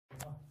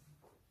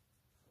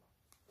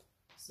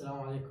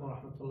Assalamu alaikum wa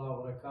rahmatullahi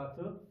wa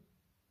barakatuh.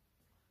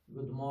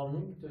 Good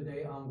morning.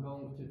 Today I'm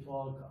going to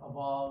talk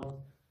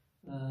about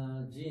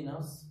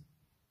genus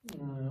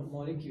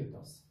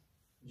Mycoplasma.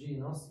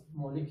 Genus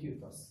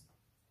Mycoplasma,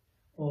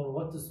 or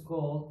what is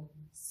called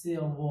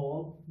cell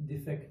wall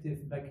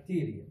defective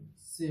bacteria.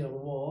 Cell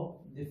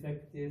wall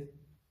defective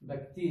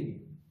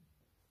bacteria.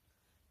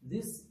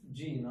 This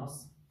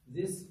genus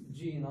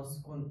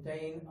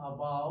contains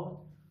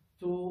about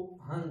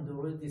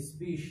 200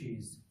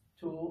 species.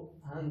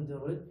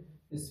 200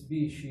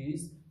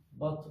 species,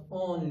 but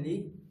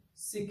only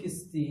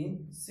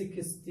 16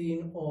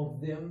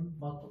 of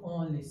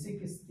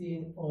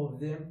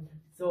them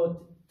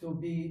thought to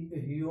be a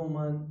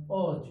human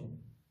origin.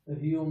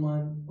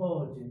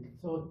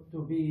 Thought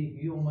to be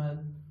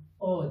human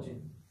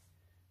origin.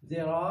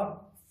 There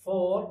are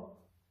 4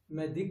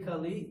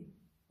 medically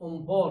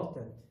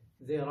important.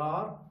 There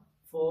are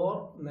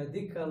 4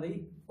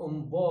 medically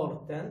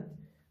important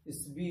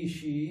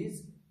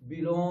species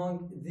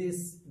belong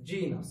this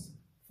genus.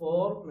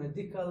 4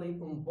 medically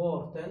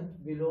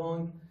important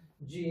belong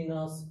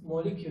genus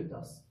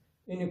Mycoplasma,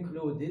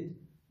 included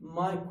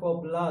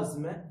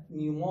Mycoplasma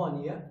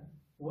pneumonia,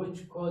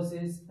 which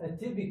causes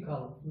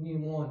atypical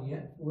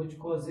pneumonia,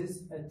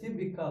 bronchitis,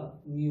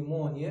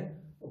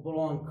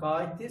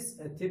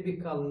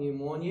 atypical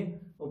pneumonia,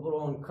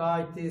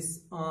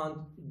 bronchitis,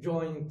 and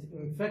joint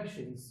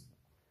infections.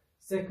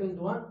 Second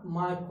one,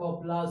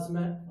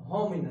 Mycoplasma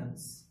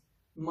hominans.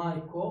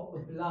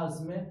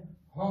 Mycoplasma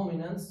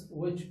hominans,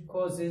 which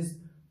causes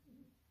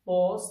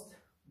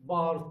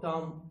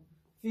postpartum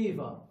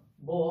fever,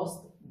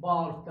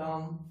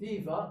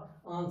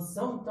 and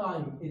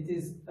sometimes it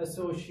is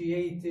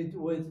associated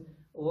with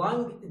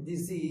lung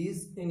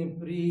disease in a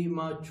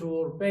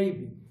premature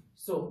baby.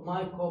 So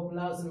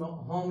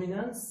Mycoplasma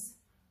hominans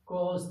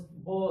caused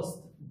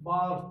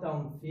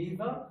postpartum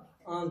fever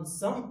and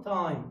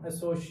sometimes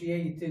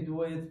associated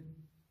with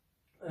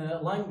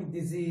lung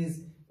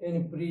disease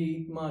in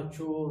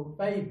premature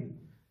baby.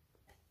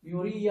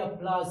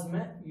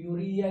 Ureaplasma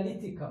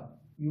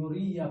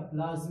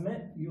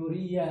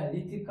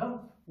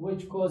urealytica,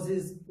 which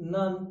causes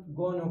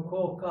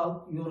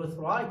non-gonococcal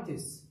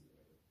urethritis.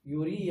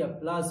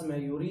 Ureaplasma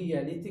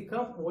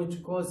urealytica,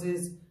 which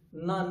causes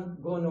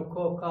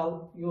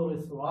non-gonococcal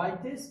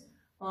urethritis.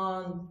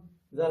 And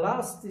the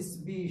last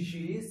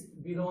species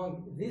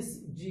belong this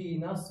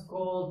genus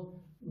called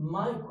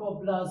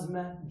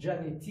Mycoplasma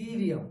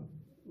genitalium.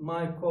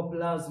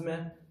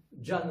 Mycoplasma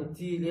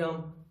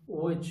genitalium,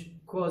 which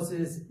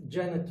causes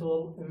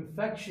genital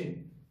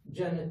infection.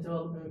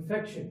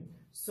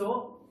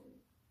 So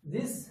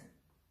this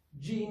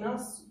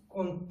genus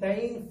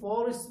contains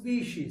 4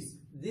 species.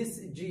 Which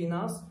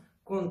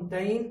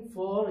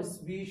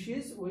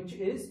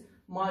is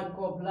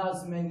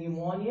Mycoplasma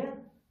pneumonia,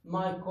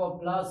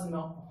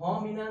 Mycoplasma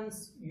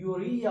hominans,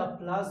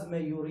 Ureaplasma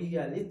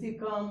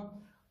urealyticum,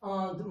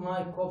 and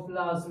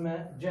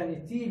Mycoplasma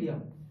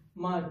genitalium.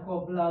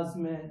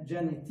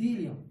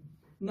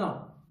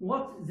 Now,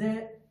 what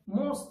the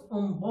most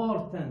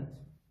important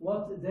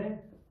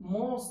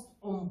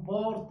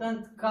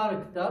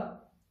character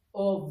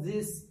of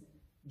this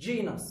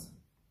genus?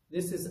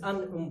 This is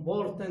an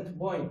important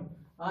point.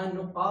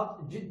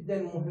 النقاط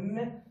جدا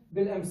مهمة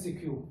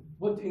بالMCQ.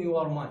 Put in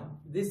your mind.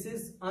 This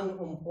is an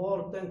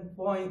important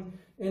point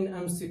in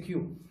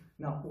MCQ.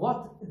 Now,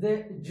 what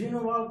the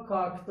general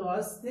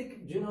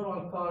characteristic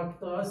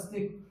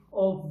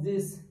of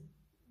this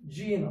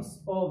genus?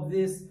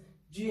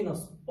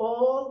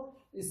 All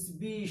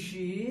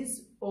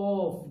species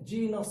of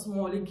genus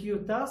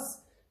Mycoplasma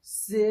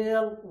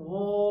cell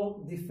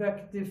wall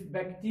defective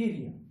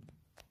bacteria.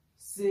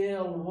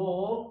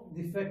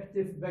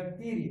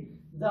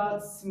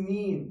 That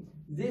means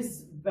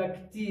this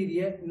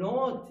bacteria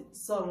not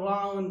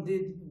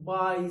surrounded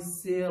by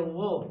cell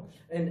wall.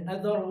 In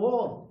other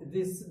words,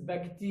 this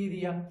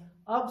bacteria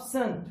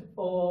absent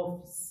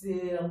of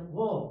cell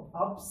wall.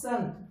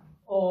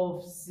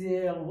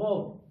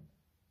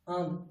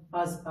 And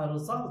as a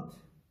result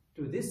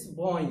to this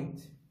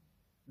point,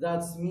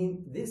 that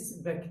means this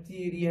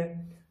bacteria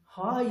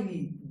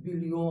highly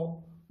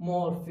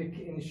pleomorphic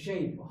in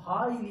shape,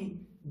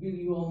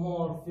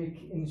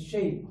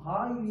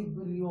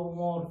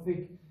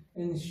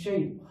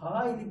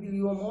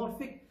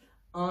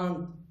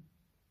 and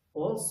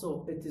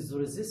also it is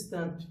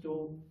resistant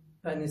to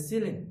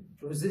penicillin.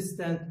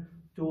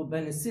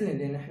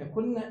 لأن احنا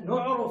كنا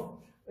نعرف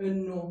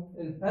إنه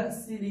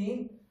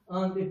البنسلين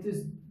and its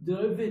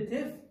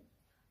derivative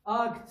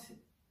act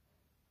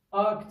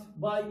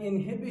by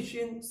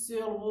inhibition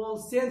cell wall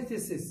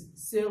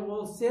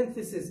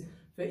synthesis.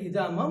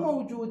 فإذا ما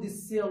موجود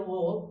السيل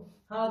وول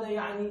هذا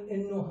يعني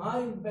إنه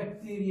هاي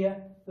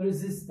البكتيريا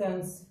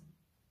resistance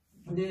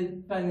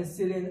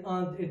للبنسلين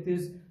and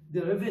its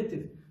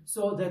derivative.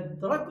 So the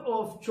drug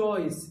of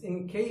choice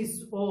in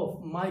case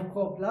of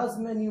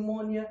Mycoplasma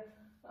pneumonia,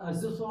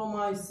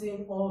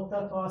 azithromycin or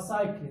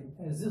tetracycline.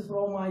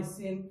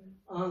 Azithromycin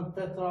and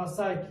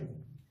tetracycline.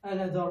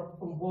 Another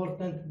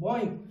important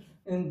point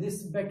in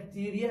this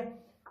bacteria,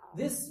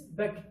 This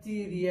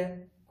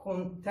bacteria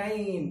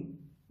contain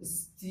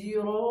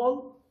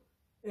sterol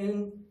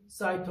in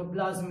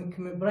cytoplasmic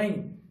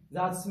membrane.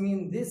 That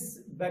means this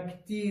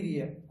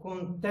bacteria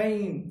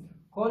contain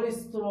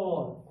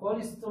cholesterol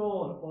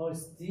or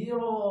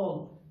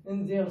sterol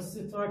in their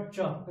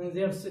structure,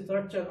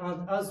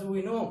 and as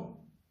we know,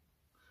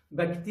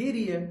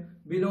 bacteria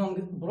belong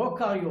to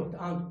prokaryote,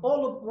 and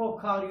all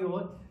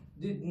prokaryote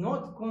did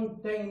not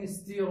contain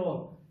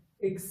sterol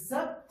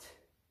except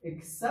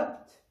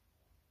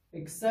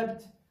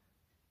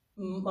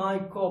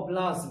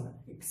Mycoplasma.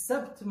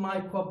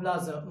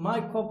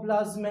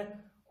 Mycoplasma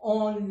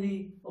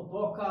only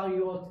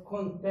prokaryote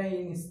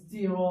contain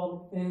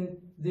sterol in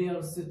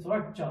their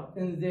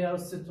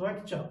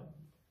structure.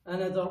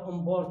 Another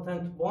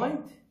important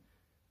point: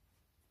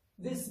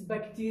 this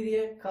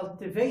bacteria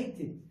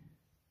cultivated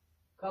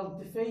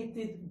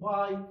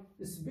by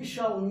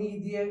special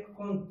media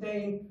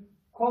contain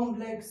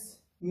complex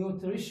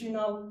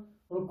nutritional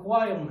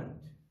requirement.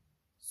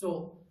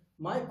 So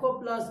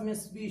Mycoplasma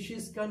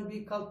species can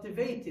be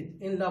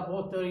cultivated in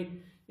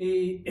laboratory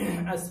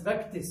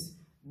aspects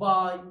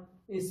by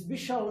a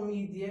special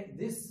media.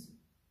 This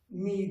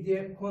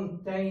media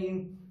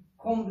contain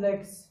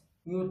complex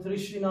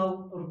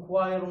nutritional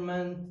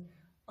requirement,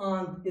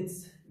 and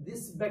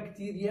this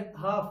bacteria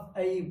have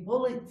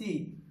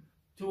ability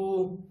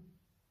to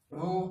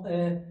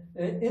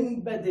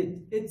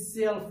embedded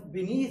itself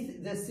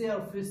beneath the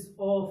surface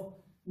of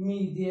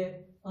media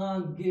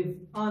and give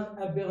an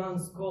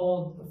appearance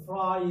called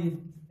fried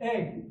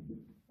egg.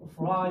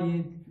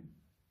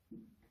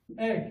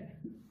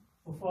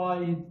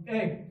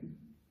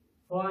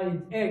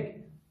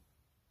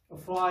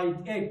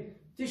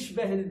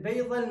 تشبه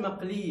البيضة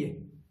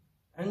المقلية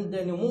عند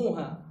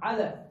نموها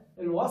على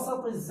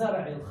الوسط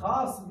الزرعي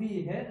الخاص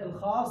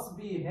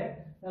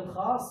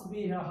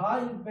بها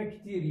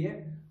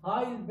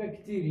هاي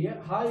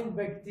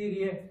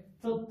البكتيريا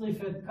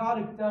تطفت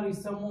كاركتر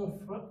يسموه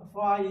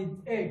فرايد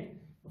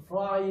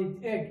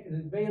ايج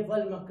البيضة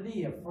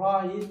المقلية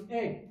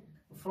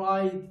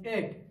fried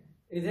egg.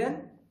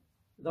 Then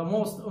the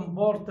most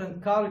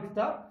important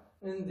character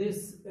in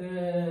this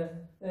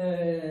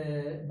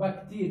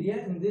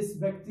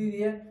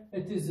bacteria,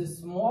 it is a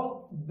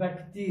small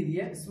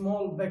bacteria,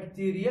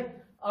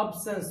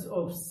 absence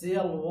of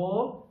cell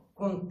wall,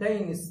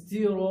 contains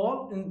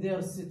sterol in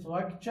their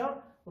structure,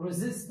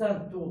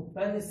 resistant to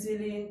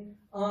penicillin,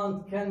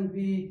 and can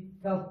be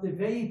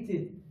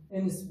cultivated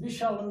in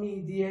special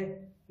media,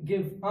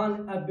 give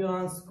an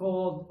appearance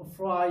called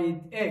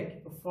fried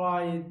egg.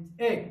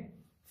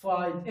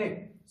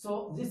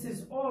 So this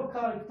is all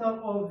character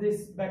of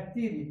this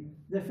bacteria.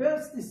 The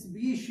first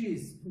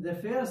species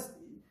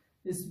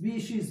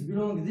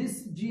belong to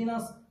this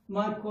genus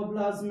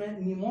Mycoplasma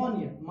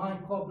pneumonia.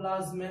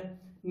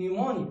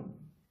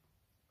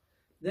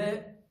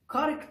 The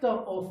character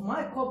of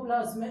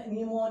Mycoplasma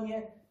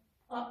pneumonia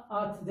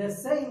are the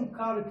same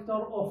character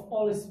of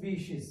all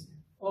species.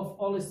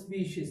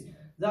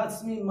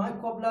 That means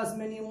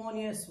Mycoplasma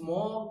pneumonia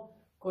small,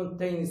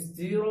 contains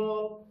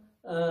sterol,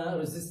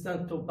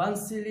 resistant to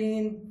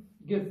penicillin,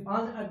 give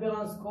an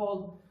appearance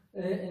called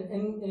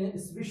in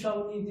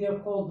special media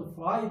called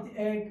fried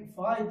egg.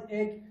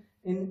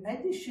 In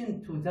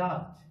addition to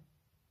that,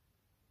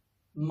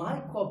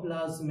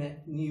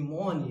 Mycoplasma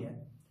pneumonia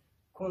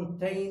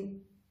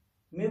contain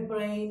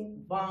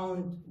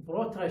membrane-bound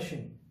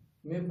protrusion,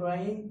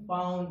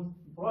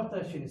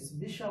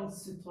 special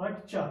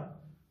structure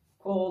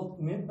called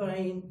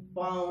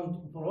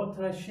membrane-bound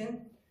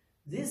protrusion.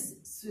 This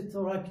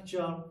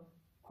structure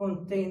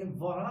contain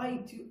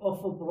variety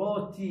of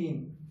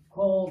protein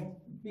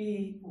called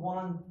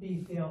P1,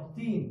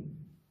 P13,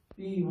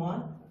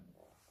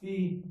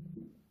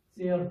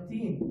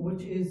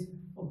 which is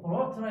a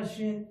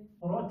protrusion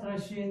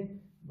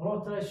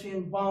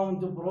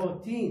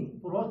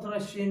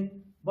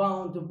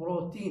bound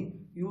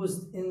protein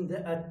used in the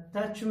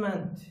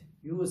attachment,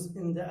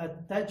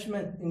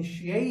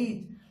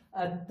 initiate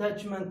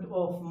attachment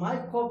of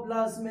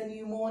Mycoplasma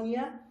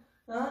pneumonia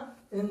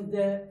in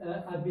the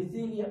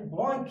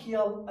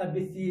bronchial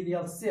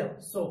epithelial cell.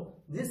 So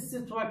this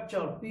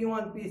structure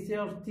P1,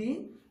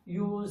 P13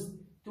 used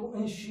to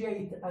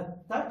initiate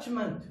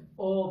attachment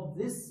of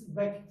this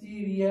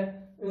bacteria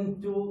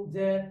into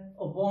the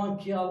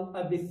bronchial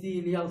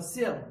epithelial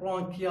cell.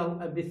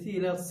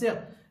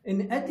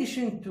 In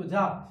addition to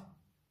that,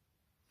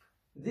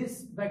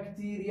 this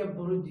bacteria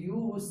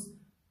produce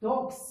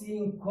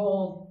toxin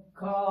called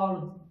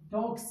card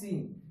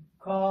toxin,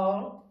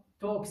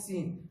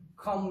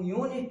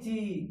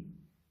 community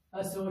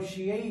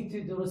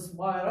associated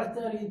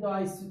respiratory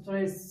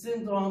distress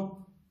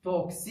syndrome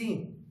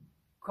toxin,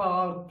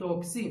 card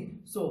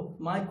toxin. So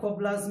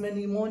Mycoplasma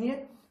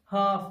pneumonia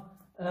have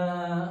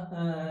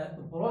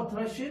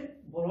protrusion,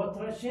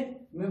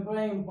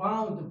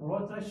 membrane-bound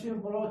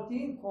protrusion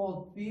protein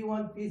called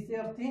P1,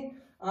 P13,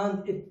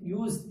 and it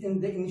used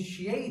in the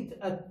initiate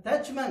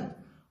attachment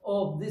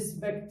of this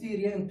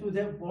bacteria into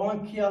the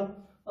bronchial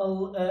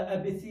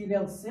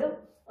epithelial cell.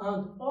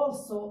 and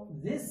also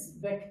this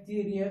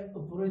bacteria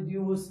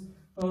produce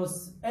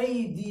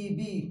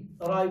ADP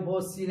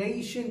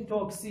ribosylation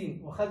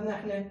toxin. وأخذنا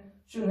احنا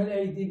شنو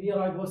ADP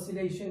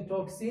ribosylation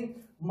toxin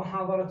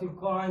محاضرة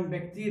الكوراين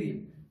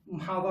بكتيريا.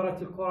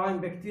 محاضرة الكوراين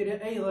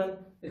بكتيريا أيضا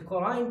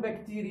الكوراين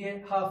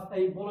bacteria have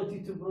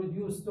ability to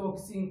produce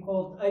toxin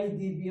called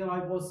ADP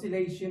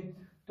ribosylation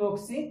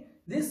toxin.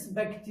 This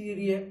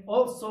bacteria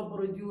also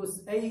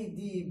produce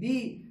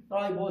ADP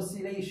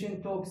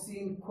ribosylation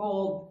toxin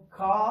called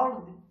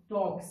CARD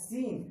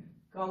toxin,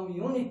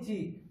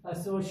 community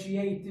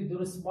associated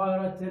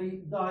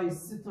respiratory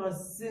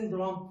distress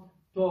syndrome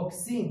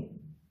toxin.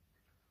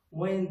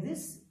 When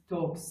this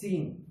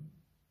toxin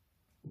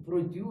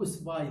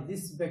produced by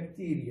this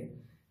bacteria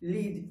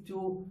lead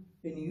to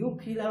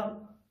nuclear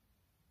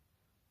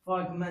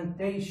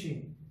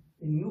fragmentation,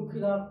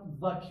 nuclear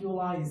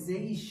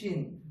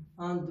vacuolization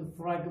and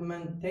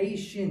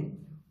fragmentation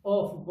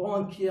of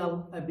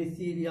bronchial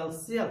epithelial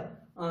cell,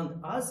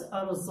 and as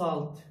a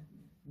result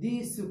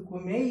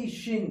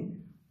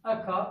desquamation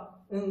occur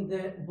in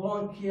the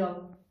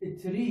bronchial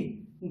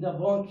tree,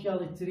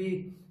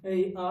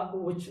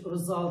 which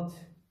result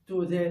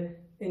to the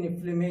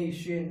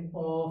inflammation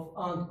of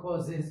and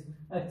causes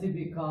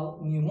atypical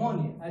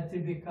pneumonia.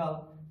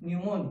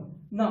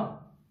 Now,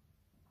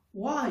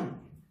 why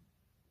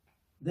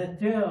the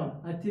term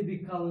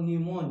atypical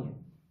pneumonia?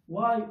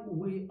 Why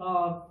we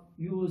are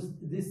use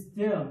this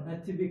term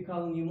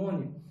atypical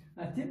pneumonia?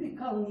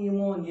 Atypical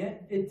pneumonia,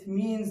 it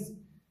means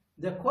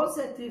the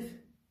causative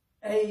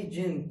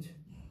agent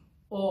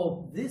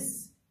of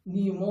this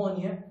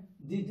pneumonia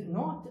did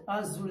not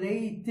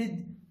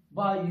isolated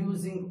by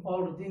using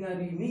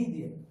ordinary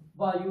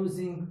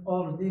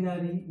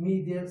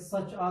media,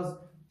 such as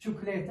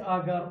chocolate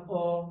agar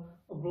or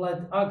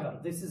blood agar.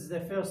 This is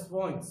the first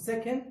point.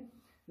 Second,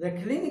 the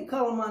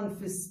clinical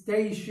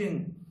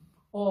manifestation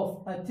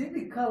of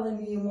atypical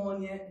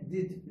pneumonia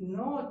did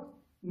not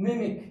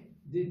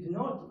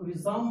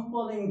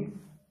resembling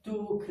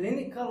to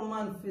clinical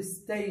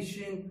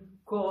manifestation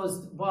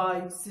caused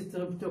by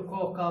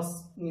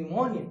Streptococcus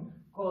pneumonia.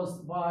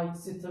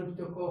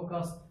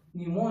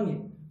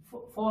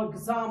 For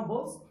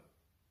example,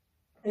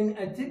 in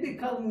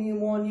atypical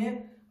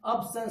pneumonia,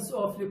 absence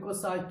of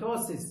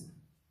leukocytosis,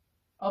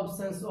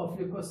 absence of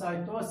loopar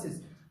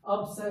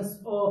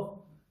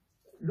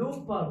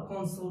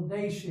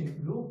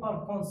consolidation,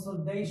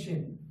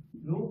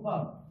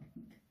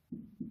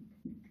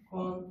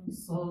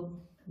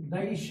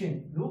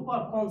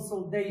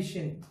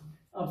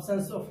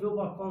 absence of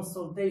loopar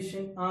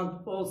consolidation,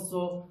 and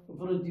also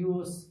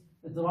produce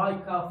dry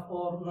cough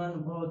or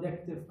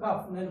non-productive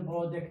cough.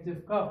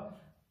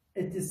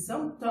 It is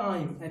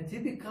sometimes a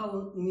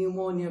typical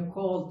pneumonia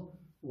called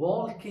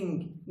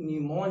walking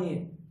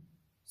pneumonia.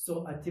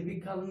 So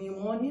atypical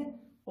pneumonia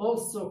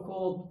also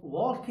called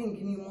walking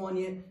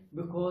pneumonia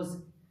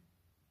because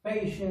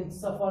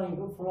patients suffering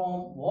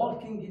from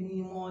walking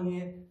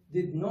pneumonia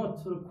did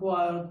not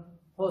require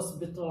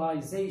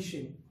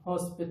hospitalization.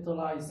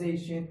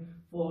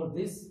 For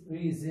this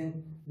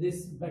reason,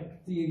 this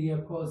bacteria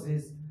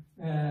causes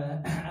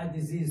a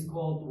disease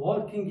called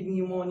walking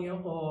pneumonia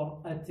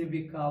or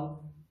atypical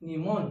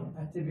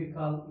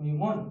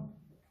pneumonia.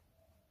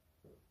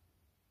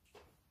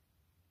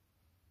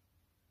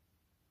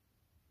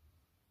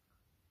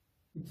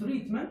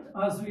 Treatment,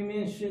 as we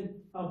mentioned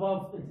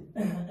above,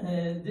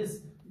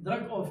 this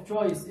drug of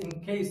choice in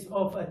case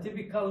of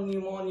atypical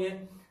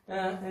pneumonia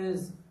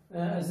is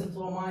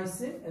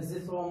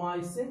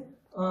azithromycin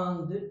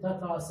and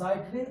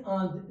tetracycline,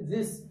 and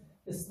this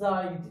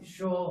slide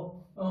show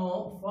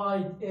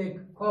fried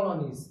egg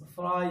colonies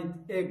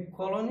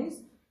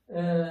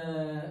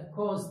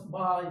caused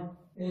by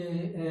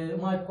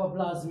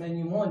Mycoplasma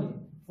pneumonia.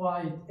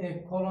 Fried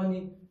egg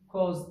colony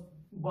caused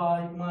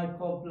by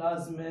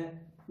Mycoplasma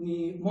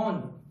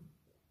pneumonia.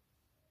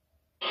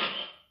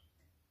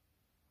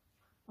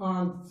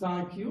 And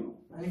thank you.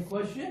 Any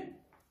question?